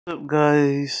What's up,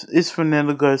 guys? It's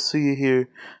Fernando Garcia here.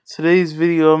 Today's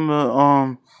video,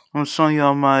 I'm showing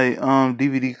y'all my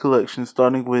DVD collection,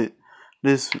 starting with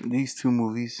these two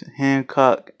movies,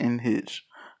 Hancock and Hitch,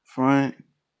 front,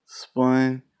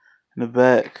 spun, in the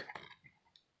back,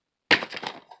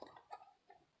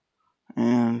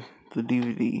 and the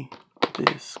DVD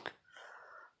disc.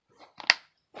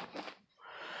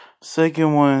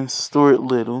 Second one, Stuart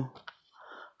Little,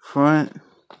 front,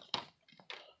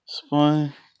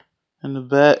 spun, in the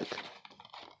back,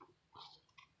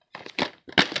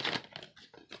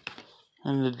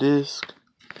 and the disc.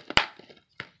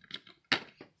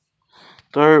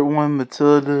 Third one,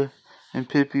 Matilda and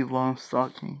Pippi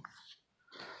Longstocking,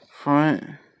 front,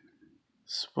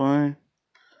 spun,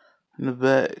 in the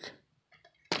back,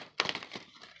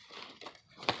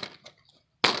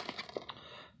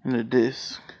 and the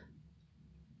disc.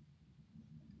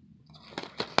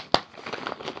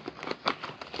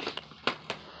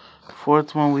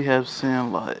 Fourth one, we have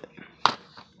Sandlot,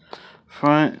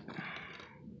 front,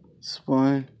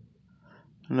 spun,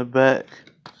 in the back,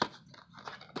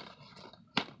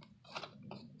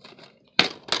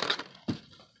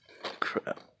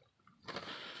 crap,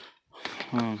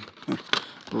 a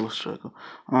little struggle,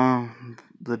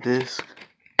 the disc.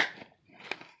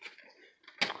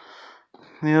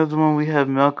 The other one, we have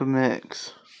Malcolm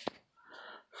X,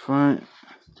 front,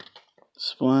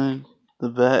 spun, the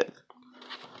back,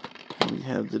 and we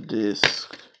have the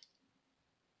disc.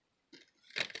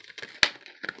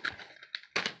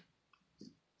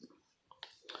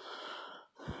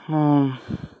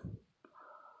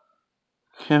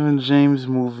 Kevin James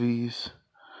movies,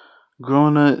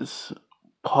 Grown Ups,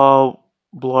 Paul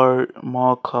Blart,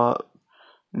 Mall Cop,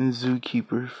 and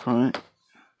Zookeeper, front,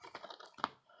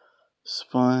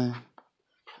 spun,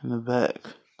 in the back.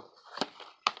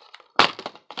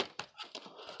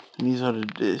 And these are the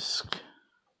discs.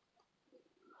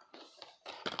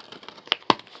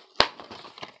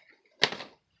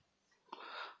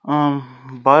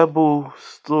 Bible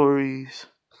stories.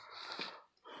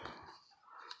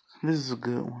 This is a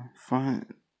good one.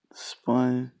 Front,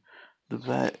 spun, the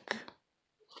back.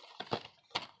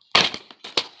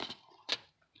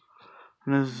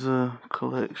 And this is a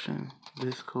collection.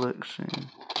 This collection.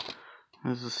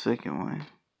 This is the second one.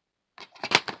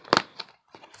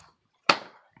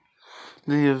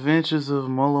 The Adventures of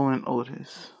Molo and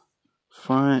Otis.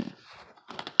 Front,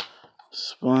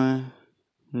 spun,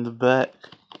 in the back.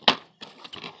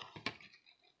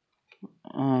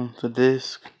 The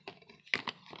disc.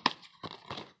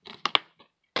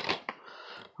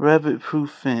 Rabbit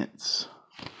Proof Fence.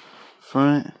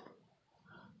 Front,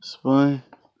 spun,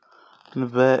 in the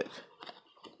back.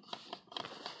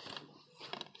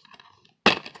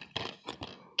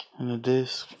 And the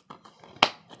disc.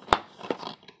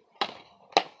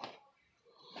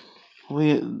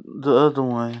 The other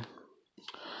one.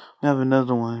 We have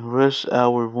another one. Rush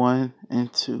Hour 1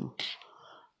 and 2.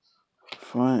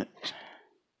 Front,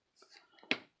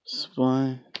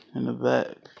 spun, in the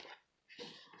back.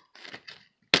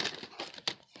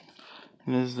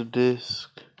 And there's the disc.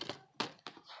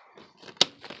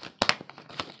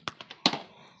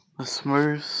 The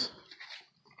Smurfs.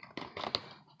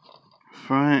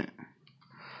 Front,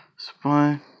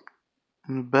 spun,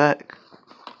 in the back.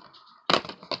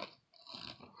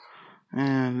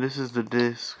 And this is the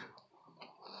disc.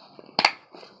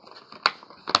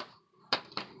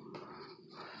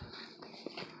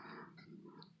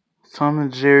 Tom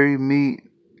and Jerry meet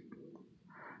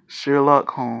Sherlock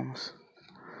Holmes.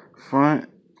 Front,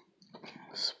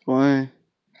 spun,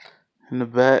 in the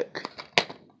back.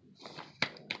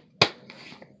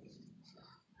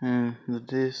 And the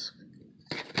disc.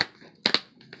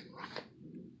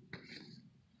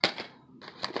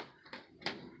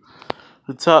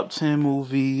 The top 10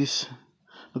 movies,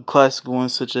 the classic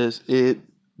ones such as It,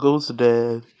 Goes to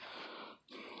Dad,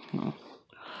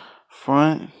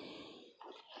 front,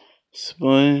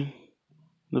 spun,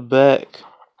 the back.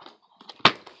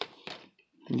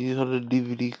 And these are the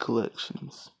DVD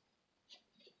collections.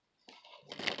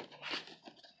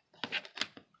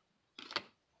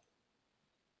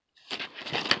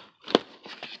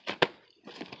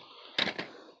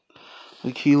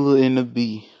 Aquila and the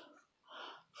Bee,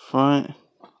 front,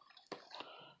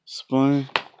 spun,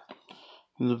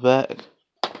 in the back.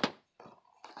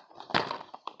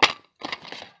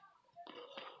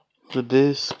 The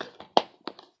disc.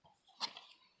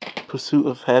 Pursuit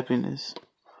of Happiness,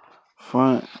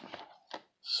 front,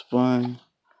 spun,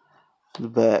 the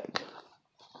back.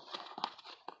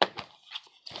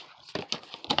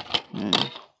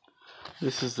 And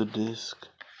this is the disc.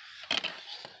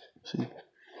 See?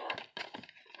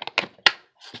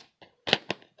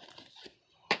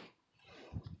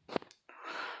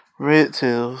 Red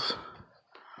Tails,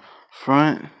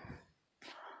 front,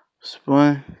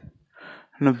 spun,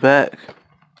 in the back.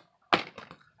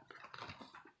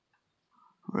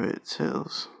 Red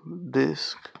Tails,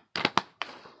 disc.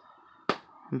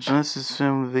 Johnson's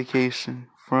Family Vacation,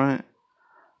 front,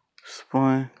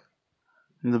 spun,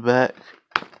 in the back.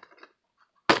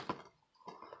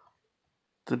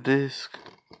 The disc.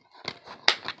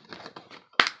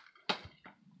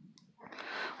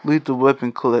 Lethal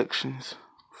Weapon Collections,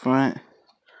 front,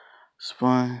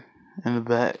 spun, in the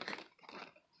back.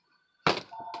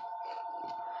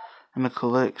 And the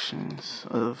collections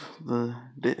of the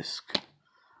disc.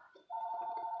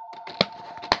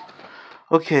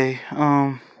 Okay,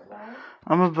 I'm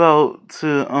about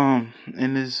to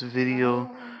end this video.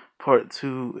 Part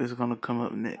 2 is gonna come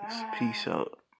up next. Peace out.